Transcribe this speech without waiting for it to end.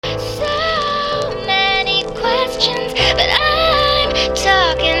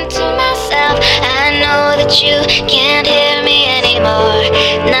that you can't hear me anymore,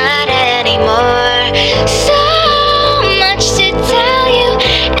 not anymore. So much to tell you,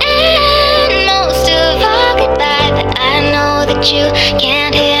 and most of all goodbye, but I know that you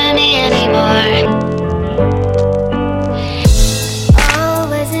can't hear me anymore.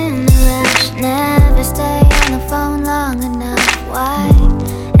 Always in a rush, never stay on the phone long enough. Why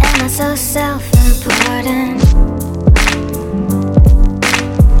am I so self-important?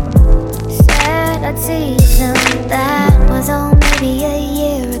 Said I'd see you soon, that was oh maybe a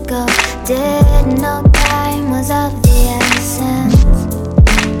year ago. Didn't know time was of the essence.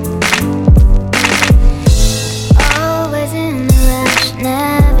 Always in a rush,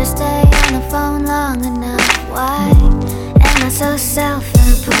 never stay on the phone long enough. Why am I so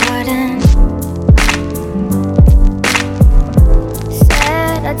self-important?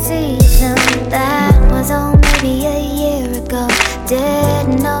 Said I'd see you soon, that was oh maybe a year ago.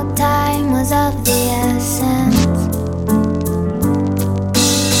 Didn't know time was of the essence.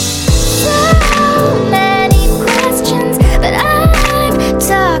 So many questions, but I'm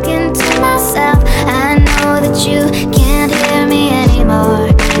talking to myself. I know that you can't hear me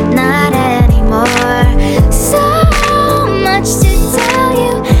anymore, not anymore. So much to tell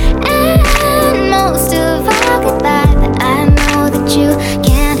you, and most of all goodbye, but I know that you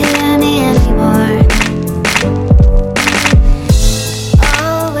can't hear me anymore.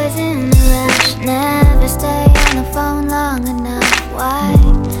 Always in a rush, never stay on the phone long enough. Why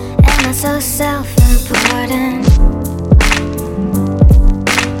am I so self-important?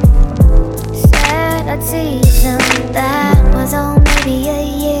 Said I'd see you soon, that was oh maybe a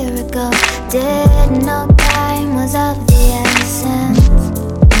year ago. Didn't know time was of the essence.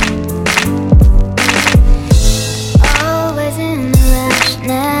 Always in a rush,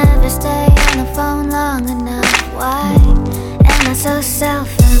 never stay on the phone long enough. Why am I so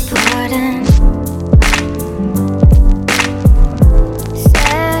self-important?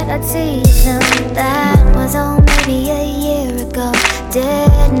 Said I'd see you soon, that was oh maybe a year ago.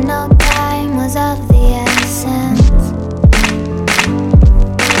 Didn't know time was of